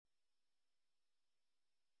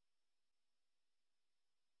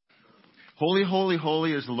Holy, holy,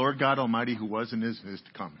 holy is the Lord God Almighty, who was and is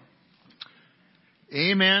to come.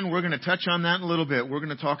 Amen. We're going to touch on that in a little bit. We're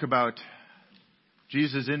going to talk about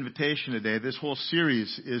Jesus' invitation today. This whole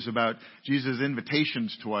series is about Jesus'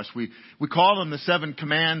 invitations to us. We call them the 7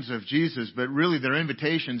 commands of Jesus, but really they're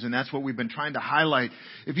invitations, and that's what we've been trying to highlight.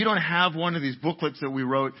 If you don't have one of these booklets that we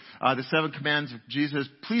wrote, the 7 commands of Jesus,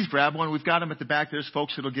 please grab one. We've got them at the back. There's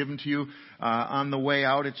folks that'll give them to you on the way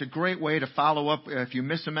out. It's a great way to follow up if you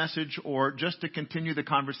miss a message, or just to continue the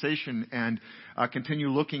conversation and continue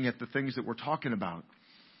looking at the things that we're talking about.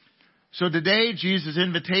 So today, Jesus'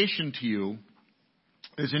 invitation to you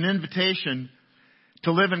is an invitation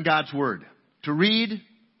to live in God's Word, to read,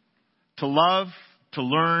 to love, to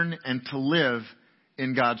learn, and to live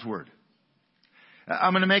in God's Word.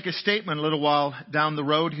 I'm going to make a statement a little while down the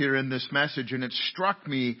road here in this message, and it struck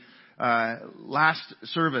me last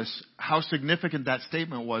service how significant that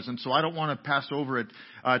statement was, and so I don't want to pass over it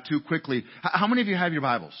too quickly. How many of you have your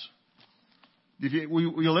Bibles?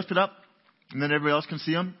 Will you lift it up, and then everybody else can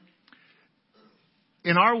see them?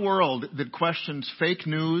 In our world that questions fake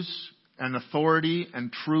news and authority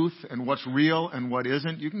and truth and what's real and what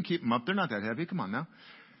isn't, you can keep them up. They're not that heavy. Come on now.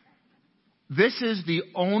 This is the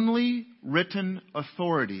only written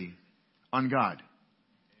authority on God.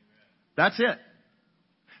 That's it.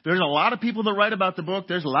 There's a lot of people that write about the book.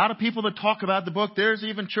 There's a lot of people that talk about the book. There's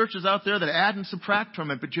even churches out there that add and subtract from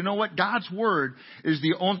it. But you know what? God's Word is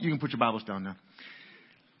the only... You can put your Bibles down now.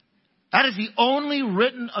 That is the only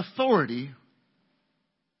written authority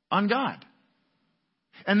on God.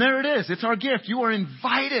 And there it is. It's our gift. You are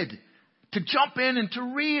invited to jump in and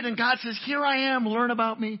to read. And God says, here I am. Learn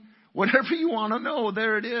about me. Whatever you want to know,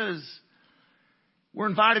 there it is. We're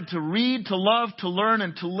invited to read, to love, to learn,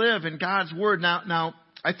 and to live in God's Word. Now,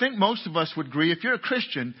 I think most of us would agree, if you're a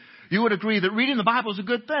Christian, you would agree that reading the Bible is a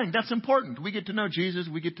good thing. That's important. We get to know Jesus.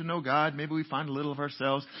 We get to know God. Maybe we find a little of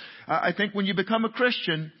ourselves. I think when you become a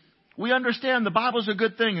Christian, we understand the Bible's a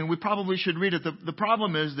good thing and we probably should read it. The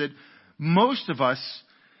problem is that most of us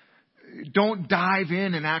don't dive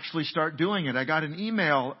in and actually start doing it. I got an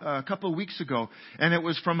email a couple of weeks ago, and it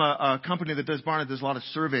was from a company that does a lot of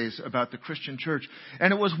surveys about the Christian church.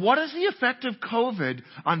 And it was, what is the effect of COVID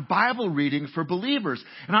on Bible reading for believers?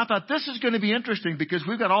 And I thought, this is going to be interesting because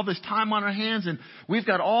we've got all this time on our hands and we've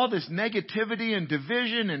got all this negativity and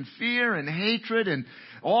division and fear and hatred and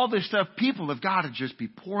all this stuff. People have got to just be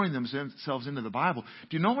pouring themselves into the Bible.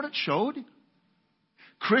 Do you know what it showed?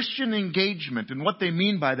 Christian engagement, and what they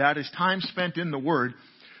mean by that is time spent in the Word.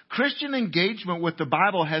 Christian engagement with the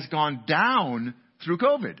Bible has gone down through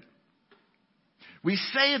COVID. We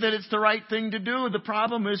say that it's the right thing to do. The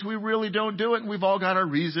problem is we really don't do it, and we've all got our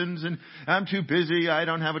reasons, and I'm too busy, I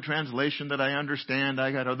don't have a translation that I understand,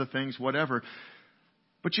 I got other things, whatever.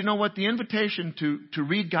 But you know what? The invitation to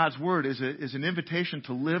read God's Word is an invitation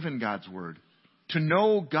to live in God's Word, to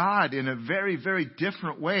know God in a very, very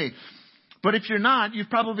different way. But if you're not, you've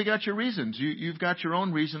probably got your reasons. You've got your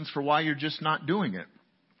own reasons for why you're just not doing it.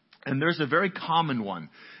 And there's a very common one.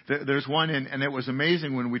 There's one, and it was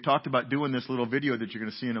amazing when we talked about doing this little video that you're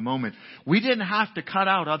going to see in a moment. We didn't have to cut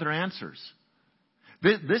out other answers.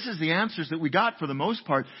 This is the answers that we got for the most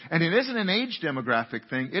part. And it isn't an age demographic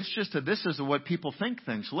thing. It's just this is what people think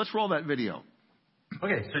thing. So let's roll that video.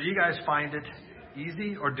 Okay, so do you guys find it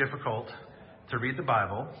easy or difficult to read the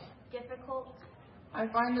Bible? Difficult. I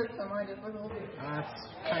find it semi-difficult. It's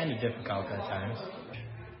kind of difficult at times.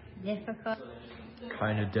 Difficult.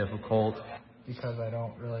 Kind of difficult. Because I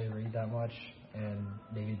don't really read that much, and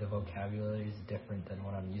maybe the vocabulary is different than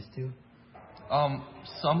what I'm used to.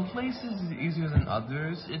 Some places is easier than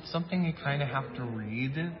others. It's something you kind of have to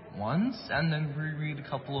read once and then reread a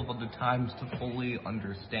couple of other times to fully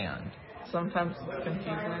understand. Sometimes it's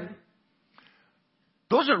confusing.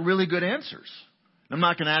 Those are really good answers. I'm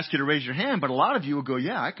not going to ask you to raise your hand, but a lot of you will go,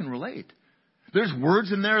 yeah, I can relate. There's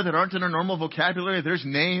words in there that aren't in our normal vocabulary. There's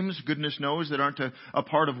names, goodness knows, that aren't a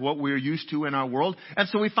part of what we're used to in our world. And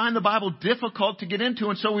so we find the Bible difficult to get into,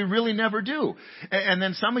 and so we really never do. And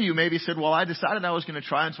then some of you maybe said, well, I decided I was going to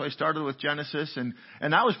try, and so I started with Genesis, and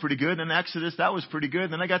that was pretty good. And Exodus, that was pretty good.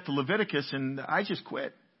 Then I got to Leviticus, and I just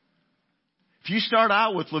quit. If you start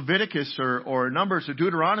out with Leviticus or Numbers or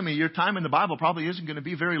Deuteronomy, your time in the Bible probably isn't going to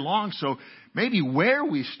be very long. So maybe where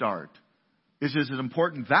we start is it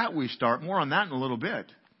important that we start. More on that in a little bit.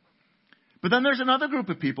 But then there's another group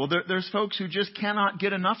of people. There's folks who just cannot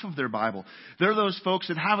get enough of their Bible. They're those folks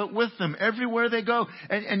that have it with them everywhere they go.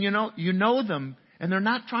 And you know them, and they're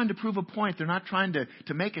not trying to prove a point. They're not trying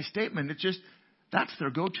to make a statement. It's just, that's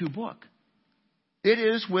their go-to book. It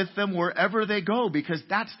is with them wherever they go because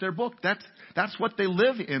that's their book. That's what they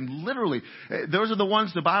live in, literally. Those are the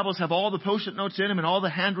ones, the Bibles have all the post-it notes in them and all the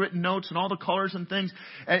handwritten notes and all the colors and things.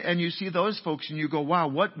 And you see those folks and you go, wow,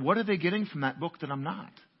 what are they getting from that book that I'm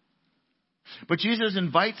not? But Jesus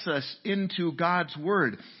invites us into God's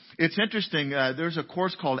Word. It's interesting. There's a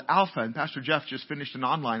course called Alpha, and Pastor Jeff just finished an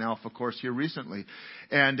online Alpha course here recently.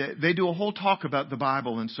 And they do a whole talk about the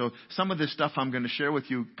Bible. And so some of this stuff I'm going to share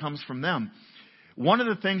with you comes from them. One of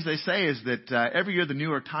the things they say is that every year the New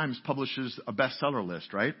York Times publishes a bestseller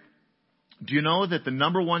list, right? Do you know that the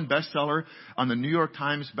number one bestseller on the New York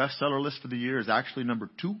Times bestseller list for the year is actually number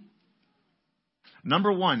 2?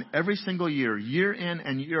 Number 1, every single year, year in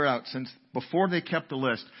and year out, since before they kept the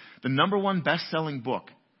list, the number 1 best-selling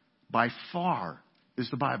book by far is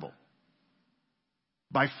the Bible.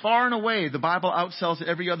 By far and away, the Bible outsells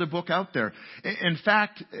every other book out there. In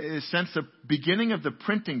fact, since the beginning of the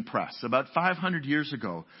printing press, about 500 years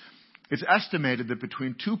ago, it's estimated that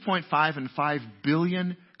between 2.5 and 5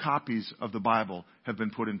 billion copies of the Bible have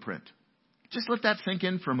been put in print. Just let that sink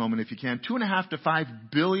in for a moment if you can. 2.5 to 5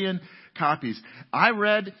 billion copies. I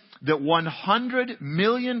read that 100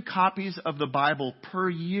 million copies of the Bible per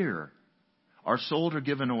year are sold or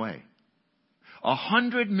given away.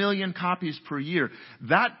 100 million copies per year.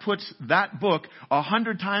 That puts that book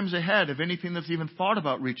 100 times ahead of anything that's even thought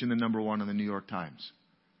about reaching the number 1 in the New York Times.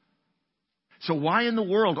 So why in the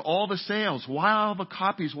world all the sales? Why all the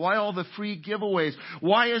copies? Why all the free giveaways?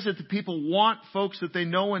 Why is it that people want folks that they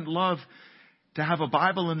know and love to have a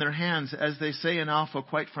Bible in their hands, as they say in Alpha,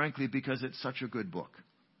 quite frankly, because it's such a good book?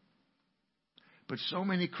 But so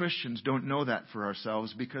many Christians don't know that for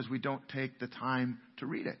ourselves because we don't take the time to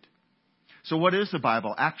read it. So what is the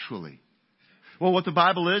Bible actually? Well, what the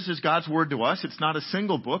Bible is God's Word to us. It's not a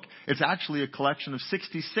single book. It's actually a collection of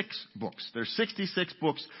 66 books. There's 66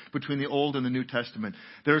 books between the Old and the New Testament.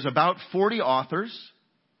 There's about 40 authors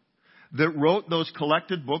that wrote those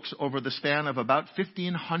collected books over the span of about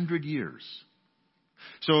 1,500 years.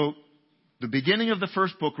 So the beginning of the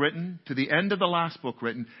first book written to the end of the last book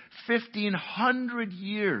written, 1,500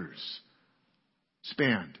 years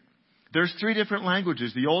spanned. There's 3 different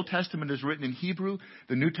languages. The Old Testament is written in Hebrew.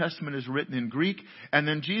 The New Testament is written in Greek. And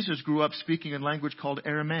then Jesus grew up speaking a language called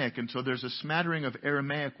Aramaic. And so there's a smattering of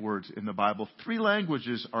Aramaic words in the Bible. 3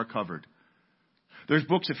 languages are covered. There's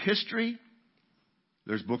books of history.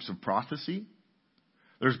 There's books of prophecy.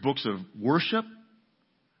 There's books of worship.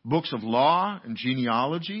 Books of law and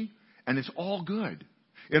genealogy. And it's all good.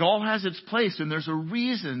 It all has its place, and there's a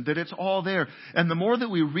reason that it's all there. And the more that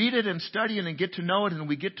we read it and study it and get to know it, and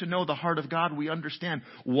we get to know the heart of God, we understand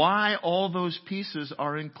why all those pieces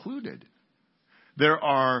are included. There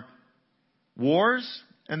are wars,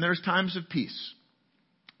 and there's times of peace.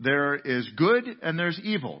 There is good, and there's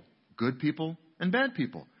evil. Good people and bad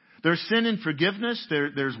people. There's sin and forgiveness.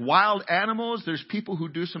 There's wild animals. There's people who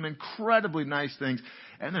do some incredibly nice things.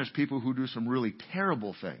 And there's people who do some really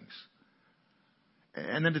terrible things.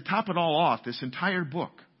 And then to top it all off, this entire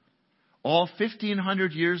book, all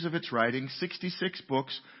 1,500 years of its writing, 66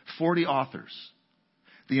 books, 40 authors.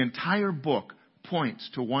 The entire book points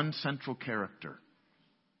to one central character.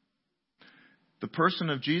 The person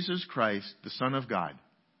of Jesus Christ, the Son of God,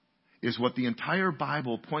 is what the entire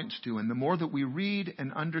Bible points to. And the more that we read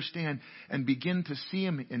and understand and begin to see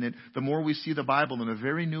Him in it, the more we see the Bible in a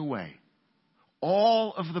very new way.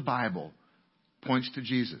 All of the Bible points to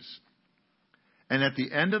Jesus. And at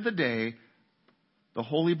the end of the day, the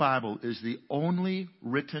Holy Bible is the only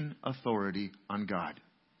written authority on God.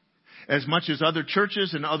 As much as other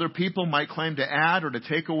churches and other people might claim to add or to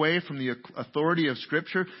take away from the authority of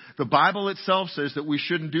Scripture, the Bible itself says that we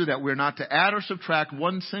shouldn't do that. We're not to add or subtract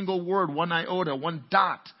one single word, one iota, one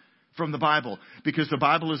dot from the Bible, because the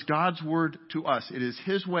Bible is God's Word to us. It is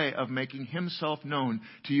His way of making Himself known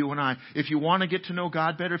to you and I. If you want to get to know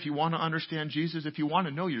God better, if you want to understand Jesus, if you want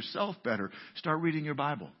to know yourself better, start reading your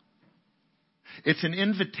Bible. It's an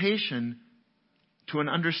invitation to an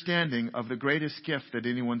understanding of the greatest gift that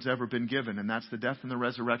anyone's ever been given, and that's the death and the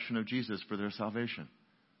resurrection of Jesus for their salvation.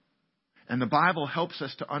 And the Bible helps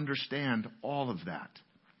us to understand all of that.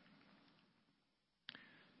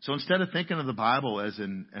 So instead of thinking of the Bible as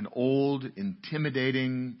an old,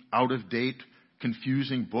 intimidating, out-of-date,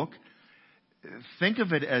 confusing book, think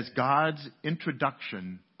of it as God's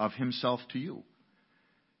introduction of Himself to you.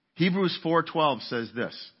 Hebrews 4:12 says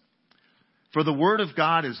this, "For the Word of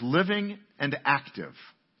God is living and active,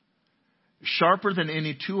 sharper than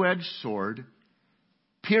any two-edged sword,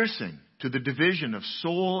 piercing to the division of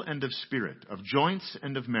soul and of spirit, of joints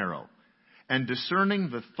and of marrow, and discerning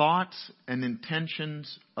the thoughts and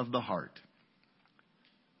intentions of the heart."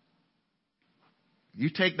 You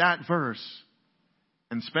take that verse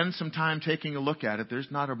and spend some time taking a look at it.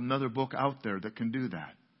 There's not another book out there that can do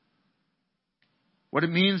that. What it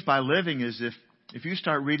means by living is if you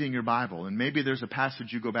start reading your Bible, and maybe there's a passage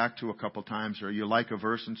you go back to a couple times, or you like a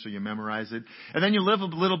verse and so you memorize it, and then you live a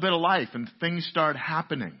little bit of life and things start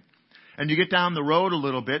happening. And you get down the road a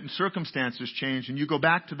little bit and circumstances change, and you go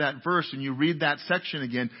back to that verse and you read that section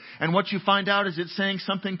again. And what you find out is it's saying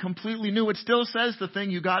something completely new. It still says the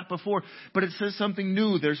thing you got before, but it says something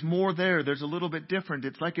new. There's more there. There's a little bit different.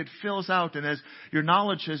 It's like it fills out. And as your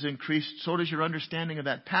knowledge has increased, so does your understanding of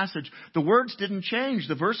that passage. The words didn't change.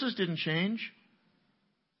 The verses didn't change.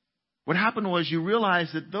 What happened was you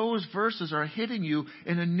realized that those verses are hitting you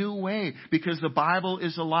in a new way because the Bible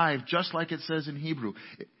is alive, just like it says in Hebrew.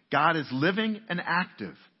 God is living and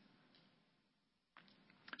active.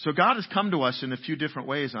 So God has come to us in a few different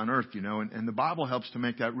ways on earth, and the Bible helps to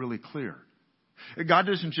make that really clear. God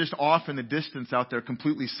isn't just off in the distance out there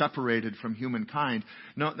completely separated from humankind.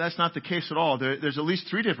 No, that's not the case at all. There's at least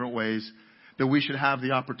 3 different ways that we should have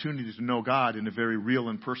the opportunity to know God in a very real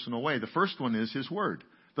and personal way. The first one is His Word,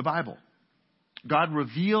 the Bible. God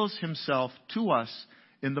reveals Himself to us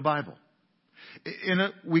in the Bible. In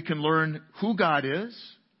it, we can learn who God is,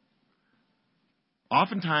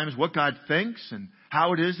 oftentimes what God thinks and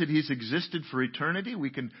how it is that He's existed for eternity. We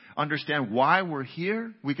can understand why we're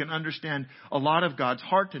here. We can understand a lot of God's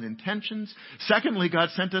heart and intentions. Secondly, God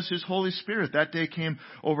sent us His Holy Spirit. That day came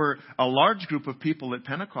over a large group of people at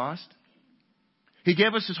Pentecost. He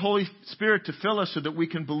gave us His Holy Spirit to fill us so that we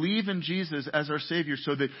can believe in Jesus as our Savior,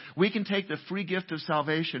 so that we can take the free gift of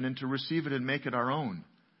salvation and to receive it and make it our own.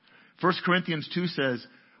 1 Corinthians 2 says,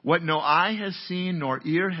 "What no eye has seen, nor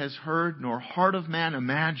ear has heard, nor heart of man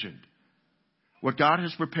imagined, what God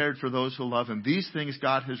has prepared for those who love Him, these things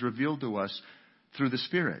God has revealed to us through the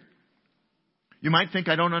Spirit." You might think,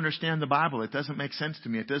 I don't understand the Bible. It doesn't make sense to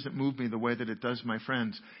me. It doesn't move me the way that it does my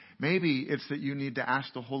friends. Maybe it's that you need to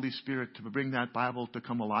ask the Holy Spirit to bring that Bible to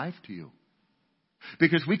come alive to you.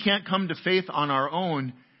 Because we can't come to faith on our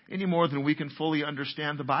own any more than we can fully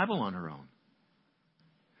understand the Bible on our own.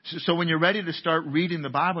 So when you're ready to start reading the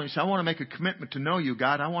Bible and you say, I want to make a commitment to know you,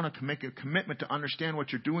 God. I want to make a commitment to understand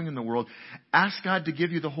what you're doing in the world. Ask God to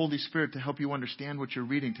give you the Holy Spirit to help you understand what you're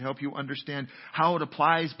reading, to help you understand how it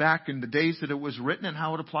applies back in the days that it was written and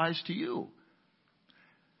how it applies to you.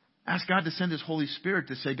 Ask God to send His Holy Spirit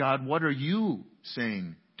to say, God, what are you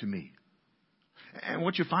saying to me? And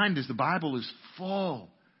what you find is the Bible is full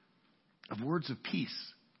of words of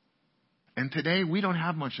peace. And today we don't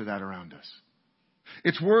have much of that around us.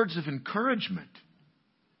 It's words of encouragement.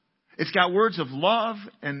 It's got words of love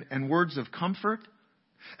and words of comfort.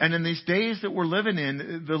 And in these days that we're living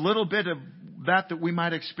in, the little bit of that we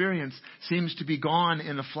might experience seems to be gone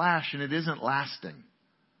in a flash, and it isn't lasting.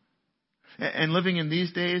 And living in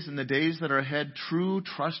these days and the days that are ahead, true,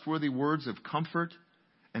 trustworthy words of comfort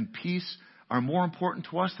and peace are more important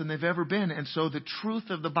to us than they've ever been. And so the truth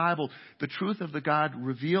of the Bible, the truth of the God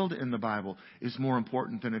revealed in the Bible, is more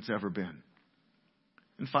important than it's ever been.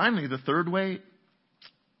 And finally, the third way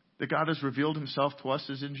that God has revealed Himself to us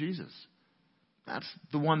is in Jesus. That's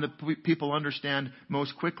the one that people understand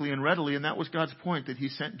most quickly and readily, and that was God's point, that He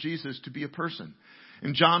sent Jesus to be a person.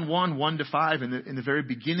 In John 1:1-5, in the very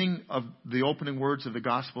beginning of the opening words of the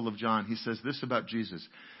Gospel of John, He says this about Jesus.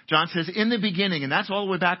 John says, in the beginning, and that's all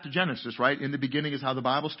the way back to Genesis, right? In the beginning is how the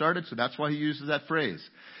Bible started, so that's why He uses that phrase.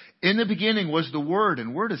 In the beginning was the Word,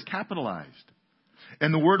 and Word is capitalized.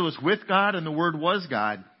 And the Word was with God, and the Word was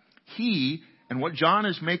God. He, and what John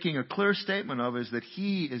is making a clear statement of is that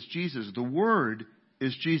He is Jesus. The Word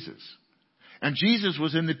is Jesus. And Jesus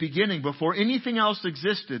was in the beginning. Before anything else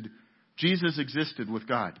existed, Jesus existed with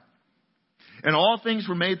God. And all things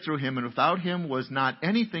were made through Him, and without Him was not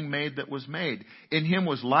anything made that was made. In Him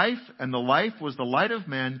was life, and the life was the light of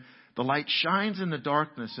men. The light shines in the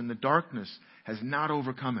darkness, and the darkness has not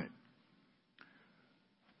overcome it.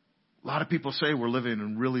 A lot of people say we're living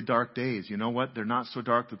in really dark days. You know what? They're not so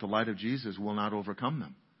dark that the light of Jesus will not overcome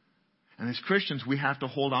them. And as Christians, we have to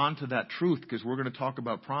hold on to that truth, because we're going to talk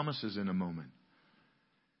about promises in a moment.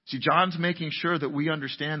 See, John's making sure that we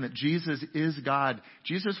understand that Jesus is God.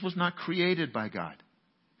 Jesus was not created by God.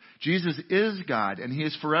 Jesus is God, and He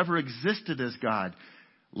has forever existed as God.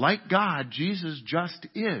 Like God, Jesus just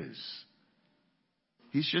is.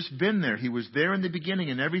 He's just been there. He was there in the beginning,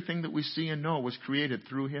 and everything that we see and know was created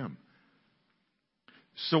through Him.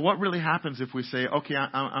 So what really happens if we say, okay,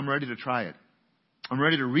 I'm ready to try it. I'm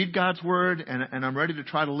ready to read God's Word, and I'm ready to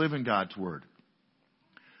try to live in God's Word.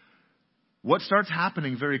 What starts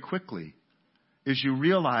happening very quickly is you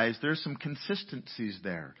realize there's some consistencies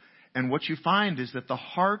there. And what you find is that the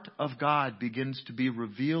heart of God begins to be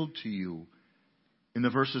revealed to you in the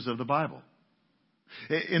verses of the Bible.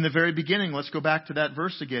 In the very beginning, let's go back to that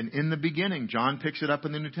verse again. In the beginning, John picks it up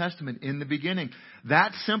in the New Testament. In the beginning.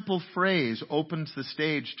 That simple phrase opens the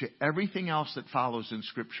stage to everything else that follows in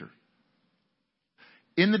Scripture.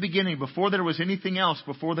 In the beginning, before there was anything else,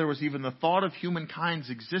 before there was even the thought of humankind's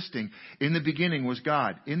existing, in the beginning was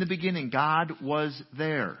God. In the beginning, God was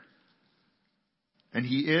there. And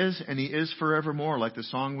He is forevermore, like the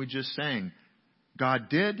song we just sang. God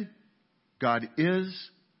did, God is,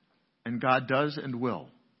 and God does and will.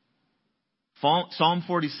 Psalm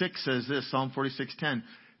 46 says this, Psalm 46:10,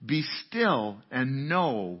 be still and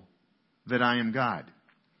know that I am God.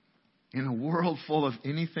 In a world full of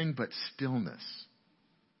anything but stillness,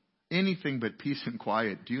 anything but peace and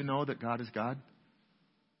quiet, do you know that God is God?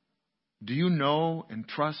 Do you know and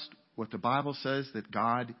trust what the Bible says that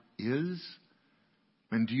God is?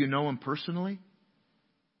 And do you know Him personally?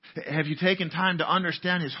 Have you taken time to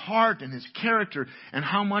understand His heart and His character and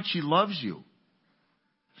how much He loves you?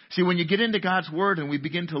 See, when you get into God's Word and we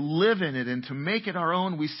begin to live in it and to make it our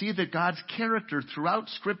own, we see that God's character throughout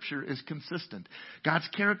Scripture is consistent. God's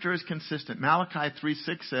character is consistent. Malachi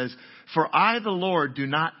 3:6 says, for I, the Lord, do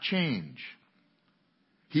not change.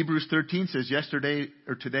 Hebrews 13 says, yesterday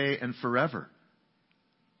or today and forever.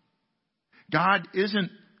 God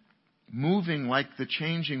isn't moving like the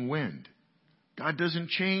changing wind. God doesn't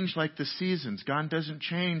change like the seasons. God doesn't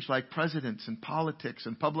change like presidents and politics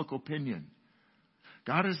and public opinion.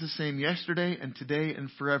 God is the same yesterday and today and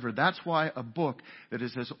forever. That's why a book that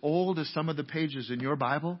is as old as some of the pages in your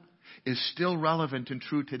Bible is still relevant and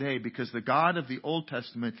true today, because the God of the Old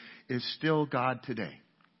Testament is still God today.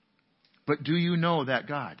 But do you know that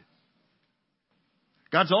God?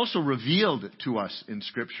 God's also revealed to us in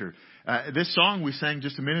Scripture. This song we sang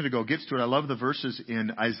just a minute ago gets to it. I love the verses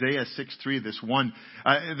in Isaiah 6:3, this one.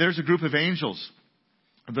 There's a group of angels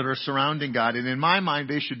that are surrounding God. And in my mind,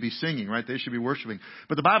 they should be singing, right? They should be worshiping.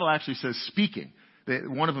 But the Bible actually says speaking.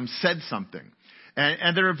 One of them said something.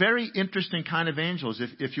 And they're a very interesting kind of angels.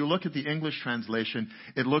 If you look at the English translation,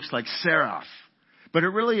 it looks like seraph. But it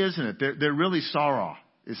really isn't it. They're really sarah,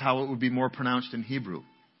 is how it would be more pronounced in Hebrew.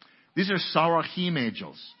 These are sarachim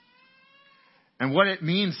angels. And what it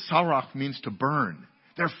means, sarach means to burn.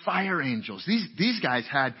 They're fire angels. These guys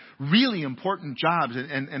had really important jobs,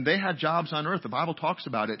 and they had jobs on earth. The Bible talks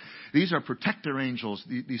about it. These are protector angels.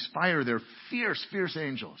 These fire, they're fierce, fierce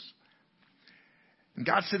angels. And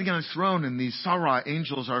God's sitting on His throne, and these sarah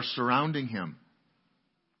angels are surrounding Him.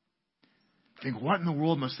 Think, what in the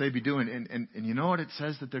world must they be doing? And you know what it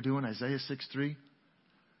says that they're doing? Isaiah 6:3.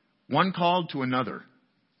 One called to another.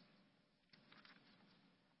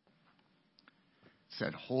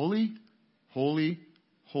 Said, holy, holy,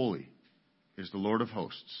 holy is the Lord of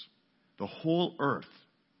hosts. The whole earth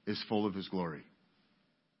is full of His glory.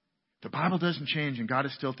 The Bible doesn't change, and God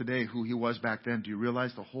is still today who He was back then. Do you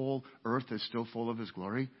realize the whole earth is still full of His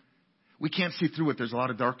glory? We can't see through it. There's a lot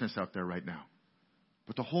of darkness out there right now.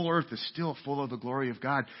 But the whole earth is still full of the glory of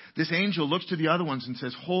God. This angel looks to the other ones and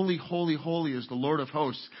says, holy, holy, holy is the Lord of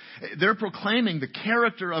hosts. They're proclaiming the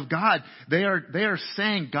character of God. They are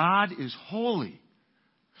saying God is holy.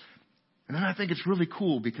 And then I think it's really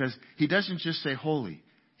cool because He doesn't just say holy.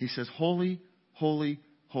 He says holy, holy,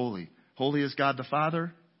 holy. Holy is God the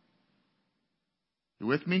Father. You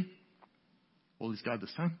with me? Holy is God the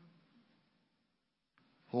Son.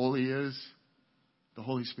 Holy is the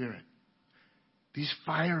Holy Spirit. These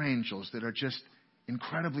fire angels that are just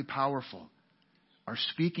incredibly powerful are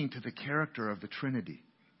speaking to the character of the Trinity.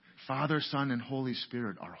 Father, Son, and Holy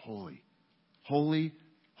Spirit are holy. Holy,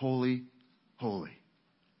 holy, holy.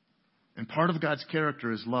 And part of God's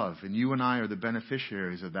character is love, and you and I are the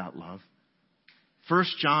beneficiaries of that love. 1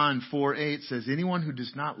 John 4:8 says, anyone who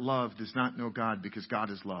does not love does not know God, because God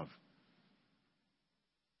is love.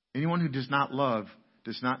 Anyone who does not love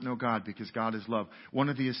does not know God, because God is love. One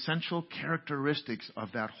of the essential characteristics of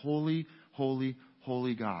that holy, holy,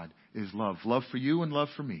 holy God is love. Love for you and love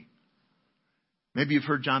for me. Maybe you've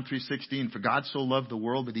heard John 3:16, for God so loved the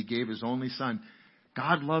world that He gave His only Son.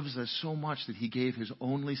 God loves us so much that He gave His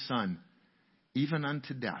only Son, even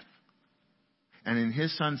unto death. And in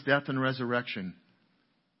His Son's death and resurrection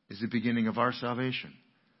is the beginning of our salvation.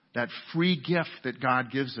 That free gift that God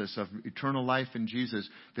gives us of eternal life in Jesus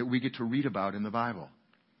that we get to read about in the Bible.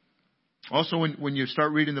 Also, when you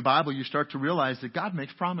start reading the Bible, you start to realize that God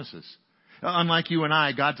makes promises. Unlike you and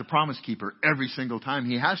I, God's a promise keeper every single time.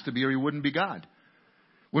 He has to be, or He wouldn't be God.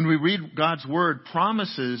 When we read God's Word,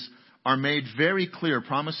 promises are made very clear.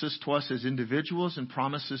 Promises to us as individuals and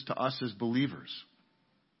promises to us as believers.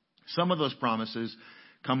 Some of those promises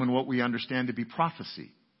come in what we understand to be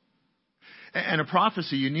prophecy. And a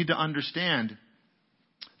prophecy, you need to understand,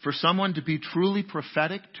 for someone to be truly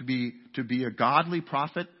prophetic, to be a godly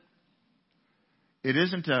prophet, it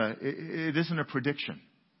isn't a prediction.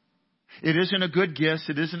 It isn't a good guess.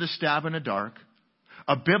 It isn't a stab in the dark.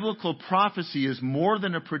 A biblical prophecy is more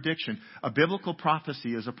than a prediction. A biblical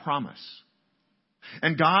prophecy is a promise.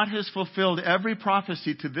 And God has fulfilled every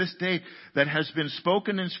prophecy to this date that has been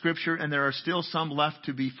spoken in Scripture, and there are still some left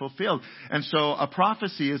to be fulfilled. And so a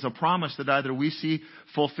prophecy is a promise that either we see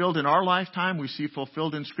fulfilled in our lifetime, we see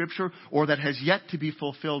fulfilled in Scripture, or that has yet to be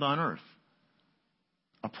fulfilled on earth.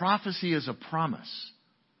 A prophecy is a promise.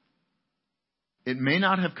 It may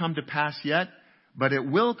not have come to pass yet, but it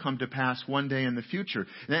will come to pass one day in the future.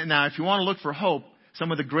 Now, if you want to look for hope,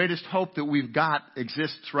 some of the greatest hope that we've got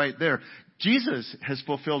exists right there. Jesus has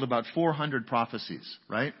fulfilled about 400 prophecies,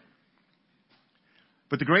 right?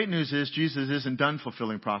 But the great news is Jesus isn't done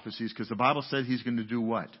fulfilling prophecies, because the Bible said He's going to do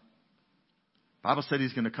what? The Bible said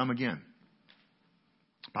He's going to come again.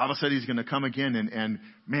 The Bible said He's going to come again, and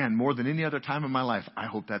man, more than any other time in my life, I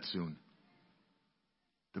hope that's soon.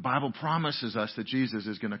 The Bible promises us that Jesus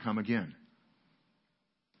is going to come again.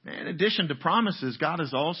 In addition to promises, God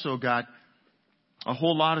has also got a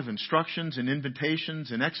whole lot of instructions and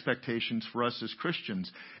invitations and expectations for us as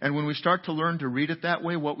Christians. And when we start to learn to read it that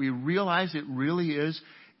way, what we realize it really is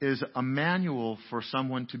a manual for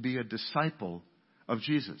someone to be a disciple of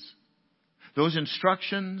Jesus. Those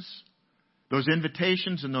instructions, those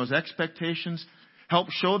invitations, and those expectations help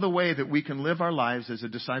show the way that we can live our lives as a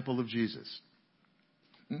disciple of Jesus.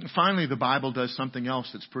 Finally, the Bible does something else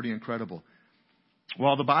that's pretty incredible.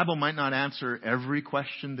 While the Bible might not answer every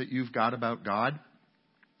question that you've got about God,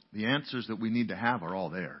 the answers that we need to have are all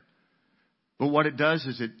there. But what it does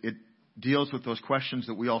is it deals with those questions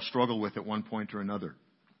that we all struggle with at one point or another.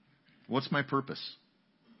 What's my purpose?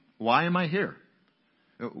 Why am I here?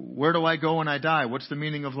 Where do I go when I die? What's the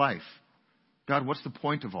meaning of life? God, what's the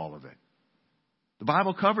point of all of it? The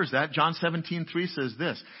Bible covers that. John 17:3 says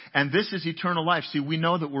this, and this is eternal life. See, we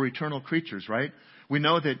know that we're eternal creatures, right? We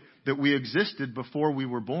know that we existed before we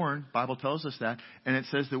were born. The Bible tells us that. And it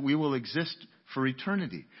says that we will exist for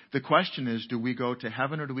eternity. The question is, do we go to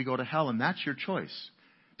heaven or do we go to hell? And that's your choice.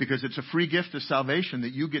 Because it's a free gift of salvation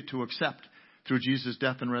that you get to accept through Jesus'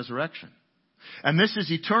 death and resurrection. And this is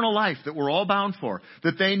eternal life that we're all bound for.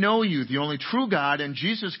 That they know you, the only true God, and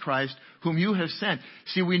Jesus Christ, whom you have sent.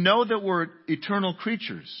 See, we know that we're eternal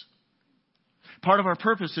creatures. Part of our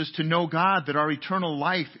purpose is to know God, that our eternal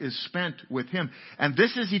life is spent with Him. And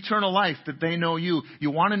this is eternal life, that they know you. You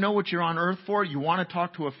want to know what you're on earth for? You want to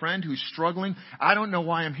talk to a friend who's struggling? I don't know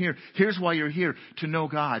why I'm here. Here's why you're here, to know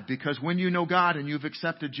God. Because when you know God and you've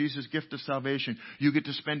accepted Jesus' gift of salvation, you get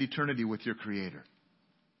to spend eternity with your Creator.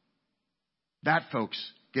 That, folks,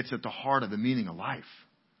 gets at the heart of the meaning of life.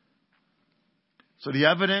 So the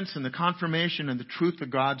evidence and the confirmation and the truth of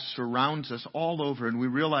God surrounds us all over, and we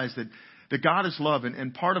realize that God is love,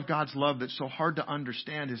 and part of God's love that's so hard to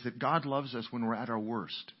understand is that God loves us when we're at our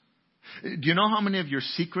worst. Do you know how many of your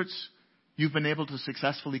secrets you've been able to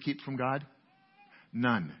successfully keep from God?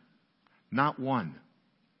 None. Not one.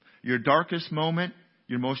 Your darkest moment,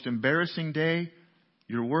 your most embarrassing day,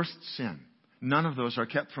 your worst sin. None of those are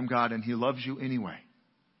kept from God, and He loves you anyway.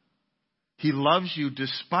 He loves you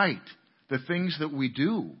despite the things that we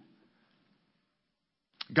do.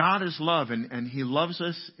 God is love, and He loves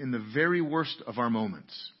us in the very worst of our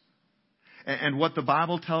moments. And what the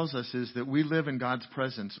Bible tells us is that we live in God's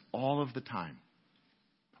presence all of the time.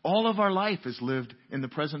 All of our life is lived in the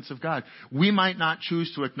presence of God. We might not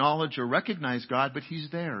choose to acknowledge or recognize God, but He's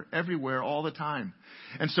there, everywhere, all the time.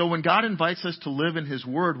 And so when God invites us to live in His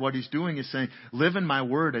Word, what He's doing is saying, live in my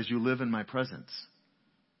Word as you live in my presence.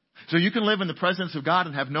 So you can live in the presence of God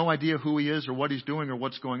and have no idea who He is or what He's doing or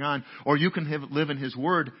what's going on. Or you can live in His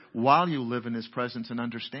Word while you live in His presence and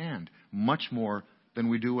understand much more than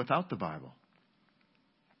we do without the Bible.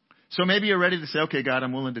 So maybe you're ready to say, okay, God,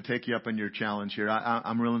 I'm willing to take you up on your challenge here.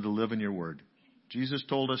 I'm willing to live in your Word. Jesus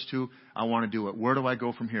told us to. I want to do it. Where do I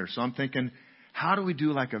go from here? So I'm thinking, how do we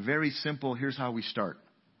do like a very simple, here's how we start.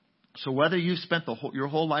 So whether you've spent your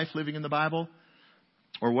whole life living in the Bible,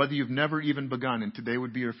 or whether you've never even begun and today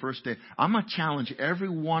would be your first day, I'm going to challenge every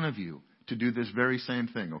one of you to do this very same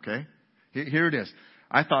thing, okay? Here it is.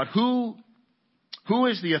 I thought, who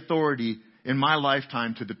is the authority in my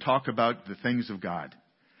lifetime to talk about the things of God?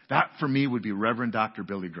 That, for me, would be Reverend Dr.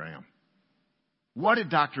 Billy Graham. What did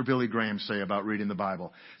Dr. Billy Graham say about reading the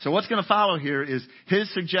Bible? So what's going to follow here is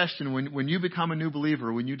his suggestion when you become a new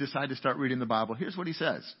believer, when you decide to start reading the Bible. Here's what he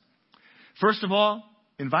says. First of all,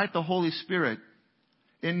 invite the Holy Spirit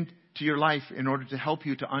to your life in order to help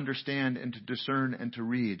you to understand and to discern and to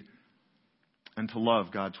read and to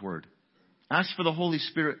love God's Word. Ask for the Holy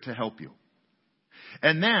Spirit to help you.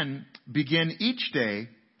 And then begin each day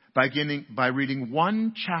by reading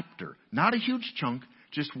one chapter. Not a huge chunk,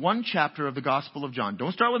 just one chapter of the Gospel of John.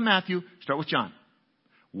 Don't start with Matthew, start with John.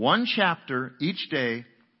 One chapter each day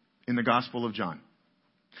in the Gospel of John.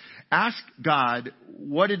 Ask God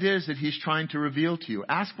what it is that He's trying to reveal to you.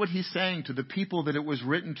 Ask what He's saying to the people that it was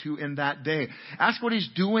written to in that day. Ask what He's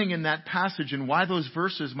doing in that passage and why those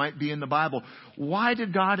verses might be in the Bible. Why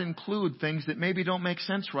did God include things that maybe don't make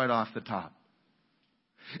sense right off the top?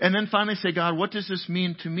 And then finally say, God, what does this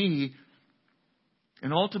mean to me?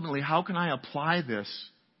 And ultimately, how can I apply this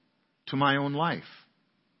to my own life?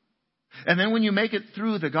 And then when you make it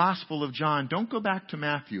through the Gospel of John, don't go back to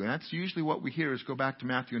Matthew. And that's usually what we hear is go back to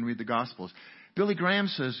Matthew and read the Gospels. Billy Graham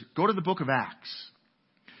says, go to the book of Acts.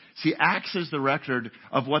 See, Acts is the record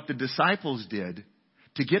of what the disciples did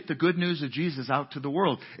to get the good news of Jesus out to the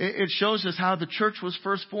world. It shows us how the church was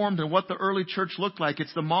first formed and what the early church looked like.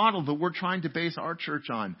 It's the model that we're trying to base our church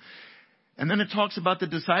on. And then it talks about the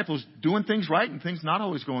disciples doing things right and things not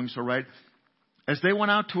always going so right as they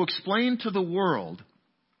went out to explain to the world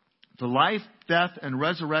the life, death, and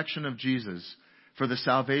resurrection of Jesus for the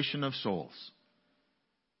salvation of souls.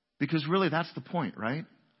 Because really, that's the point, right?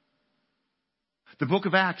 The book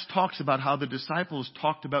of Acts talks about how the disciples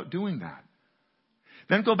talked about doing that.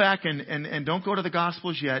 Then go back and don't go to the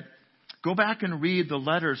Gospels yet. Go back and read the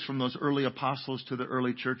letters from those early apostles to the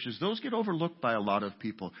early churches. Those get overlooked by a lot of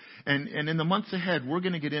people. And in the months ahead, we're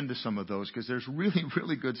going to get into some of those because there's really,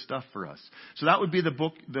 really good stuff for us. So that would be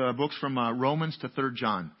the books from Romans to 3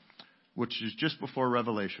 John, which is just before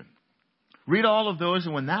Revelation. Read all of those,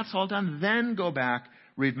 and when that's all done, then go back,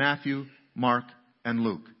 read Matthew, Mark, and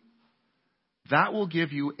Luke. That will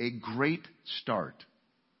give you a great start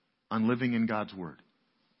on living in God's Word.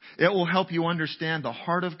 It will help you understand the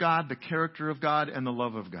heart of God, the character of God, and the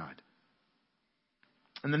love of God.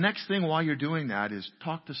 And the next thing while you're doing that is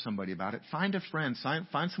talk to somebody about it. Find a friend.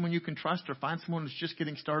 Find someone you can trust, or find someone who's just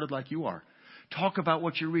getting started like you are. Talk about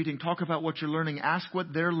what you're reading. Talk about what you're learning. Ask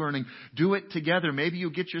what they're learning. Do it together. Maybe you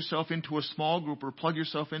get yourself into a small group or plug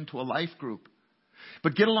yourself into a life group.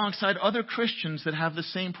 But get alongside other Christians that have the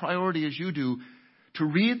same priority as you do to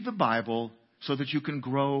read the Bible so that you can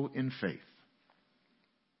grow in faith.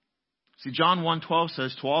 See, John 1:12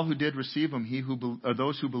 says, to all who did receive Him,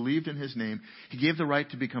 those who believed in His name, He gave the right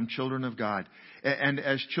to become children of God. And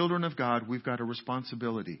as children of God, we've got a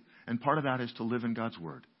responsibility. And part of that is to live in God's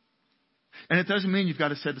Word. And it doesn't mean you've got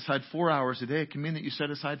to set aside 4 hours a day. It can mean that you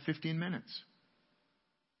set aside 15 minutes.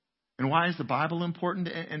 And why is the Bible important?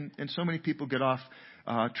 And so many people get off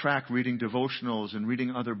track reading devotionals and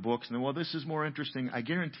reading other books. And well, this is more interesting. I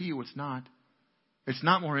guarantee you it's not. It's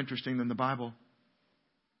not more interesting than the Bible.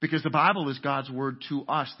 Because the Bible is God's Word to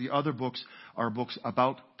us. The other books are books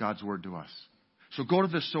about God's Word to us. So go to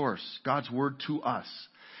the source, God's Word to us.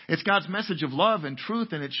 It's God's message of love and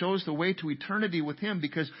truth, and it shows the way to eternity with Him,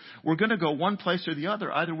 because we're going to go one place or the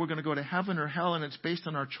other. Either we're going to go to heaven or hell, and it's based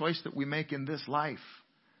on our choice that we make in this life.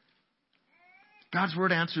 God's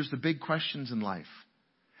Word answers the big questions in life.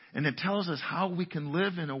 And it tells us how we can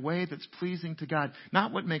live in a way that's pleasing to God.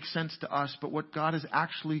 Not what makes sense to us, but what God is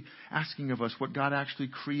actually asking of us, what God actually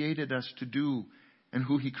created us to do, and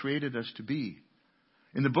who He created us to be.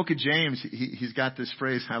 In the book of James, he's got this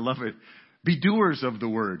phrase, I love it. Be doers of the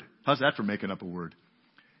word. How's that for making up a word?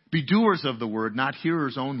 Be doers of the word, not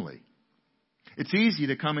hearers only. It's easy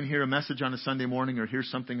to come and hear a message on a Sunday morning or hear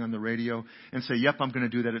something on the radio and say, yep, I'm going to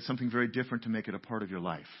do that. It's something very different to make it a part of your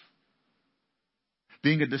life.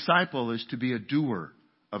 Being a disciple is to be a doer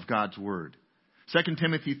of God's Word. 2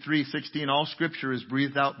 Timothy 3:16, all Scripture is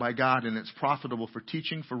breathed out by God, and it's profitable for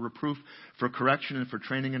teaching, for reproof, for correction, and for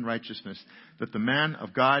training in righteousness, that the man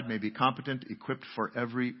of God may be competent, equipped for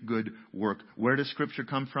every good work. Where does Scripture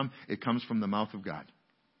come from? It comes from the mouth of God.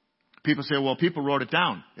 People say, well, people wrote it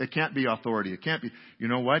down. It can't be authority. It can't be. You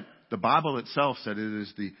know what? The Bible itself said it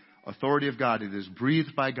is the authority of God. It is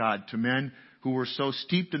breathed by God to men who were so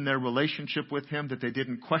steeped in their relationship with Him that they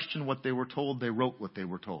didn't question what they were told. They wrote what they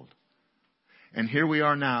were told. And here we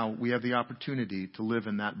are now. We have the opportunity to live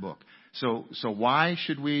in that book. So why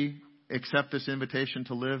should we accept this invitation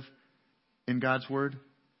to live in God's Word?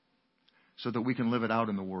 So that we can live it out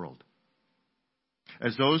in the world.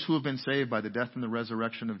 As those who have been saved by the death and the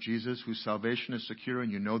resurrection of Jesus, whose salvation is secure,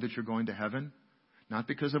 and you know that you're going to heaven, not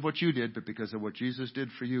because of what you did, but because of what Jesus did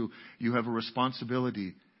for you, you have a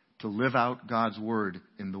responsibility to live out God's Word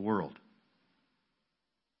in the world.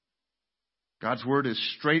 God's Word is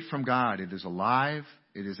straight from God. It is alive.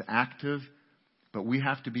 It is active. But we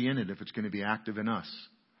have to be in it if it's going to be active in us.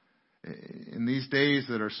 In these days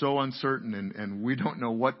that are so uncertain and we don't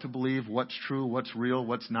know what to believe, what's true, what's real,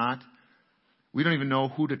 what's not, we don't even know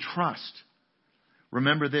who to trust.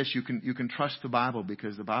 Remember this, you can trust the Bible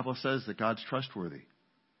because the Bible says that God's trustworthy.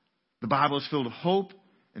 The Bible is filled with hope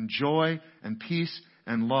and joy and peace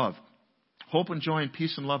and love. Hope and joy and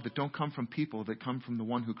peace and love that don't come from people, that come from the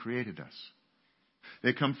one who created us.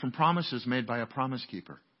 They come from promises made by a promise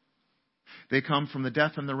keeper. They come from the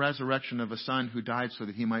death and the resurrection of a Son who died so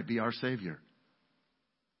that He might be our Savior.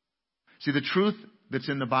 See, the truth that's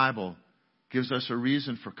in the Bible gives us a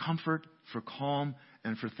reason for comfort, for calm,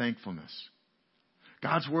 and for thankfulness.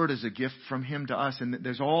 God's Word is a gift from Him to us. And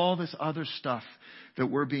there's all this other stuff that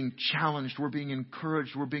we're being challenged, we're being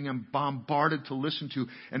encouraged, we're being bombarded to listen to.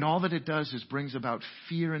 And all that it does is brings about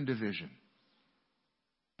fear and division.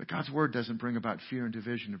 But God's Word doesn't bring about fear and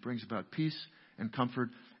division. It brings about peace and comfort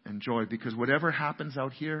and joy. Because whatever happens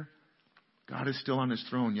out here, God is still on His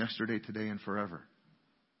throne yesterday, today, and forever.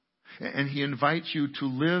 And He invites you to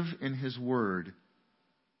live in His Word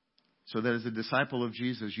so that as a disciple of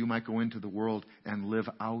Jesus, you might go into the world and live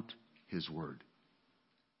out His Word.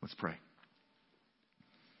 Let's pray.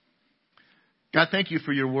 God, thank You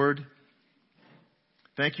for Your Word.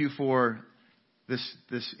 Thank You for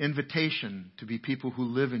this invitation to be people who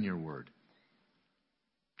live in Your Word.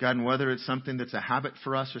 God, and whether it's something that's a habit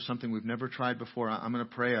for us or something we've never tried before, I'm going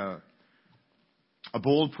to pray a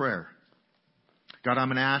bold prayer. God, I'm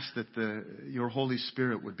going to ask that Your Holy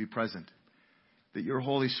Spirit would be present. That Your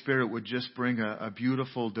Holy Spirit would just bring a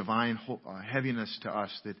beautiful, divine heaviness to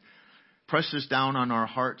us that presses down on our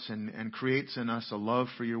hearts and creates in us a love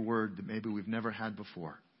for Your Word that maybe we've never had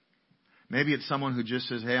before. Maybe it's someone who just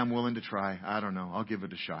says, hey, I'm willing to try. I don't know. I'll give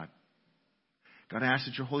it a shot. God, I ask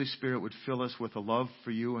that Your Holy Spirit would fill us with a love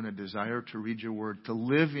for You and a desire to read Your Word, to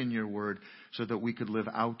live in Your Word so that we could live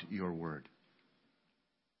out Your Word.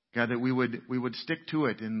 God, that we would stick to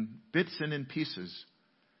it in bits and in pieces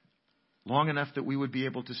long enough that we would be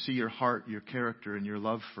able to see Your heart, Your character, and Your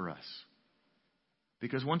love for us.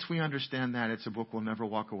 Because once we understand that, it's a book we'll never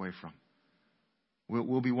walk away from.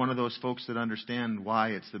 We'll be one of those folks that understand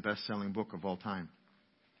why it's the best-selling book of all time.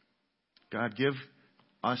 God, give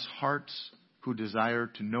us hearts who desire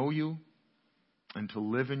to know You and to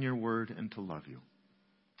live in Your Word and to love You.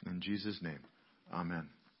 In Jesus' name, amen.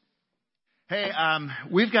 Hey,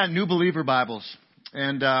 we've got New Believer Bibles.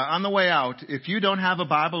 And on the way out, if you don't have a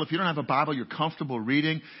Bible, you're comfortable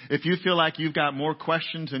reading, if you feel like you've got more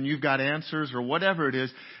questions and you've got answers or whatever it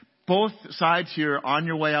is, both sides here on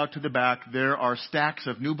your way out to the back, there are stacks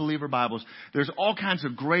of New Believer Bibles. There's all kinds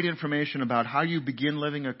of great information about how you begin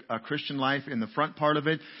living a Christian life in the front part of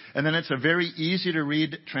it. And then it's a very easy to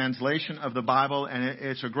read translation of the Bible. And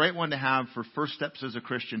it's a great one to have for first steps as a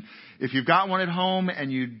Christian. If you've got one at home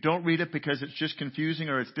and you don't read it because it's just confusing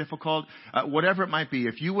or it's difficult, whatever it might be,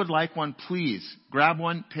 if you would like one, please grab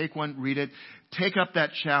one, take one, read it. Take up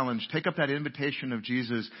that challenge. Take up that invitation of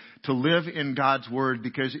Jesus to live in God's Word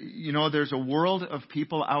because, there's a world of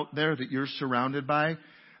people out there that you're surrounded by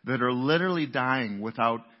that are literally dying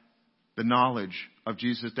without the knowledge of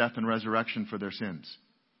Jesus' death and resurrection for their sins.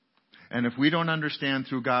 And if we don't understand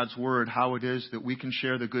through God's Word how it is that we can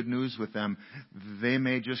share the good news with them, they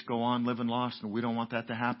may just go on living lost, and we don't want that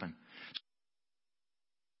to happen.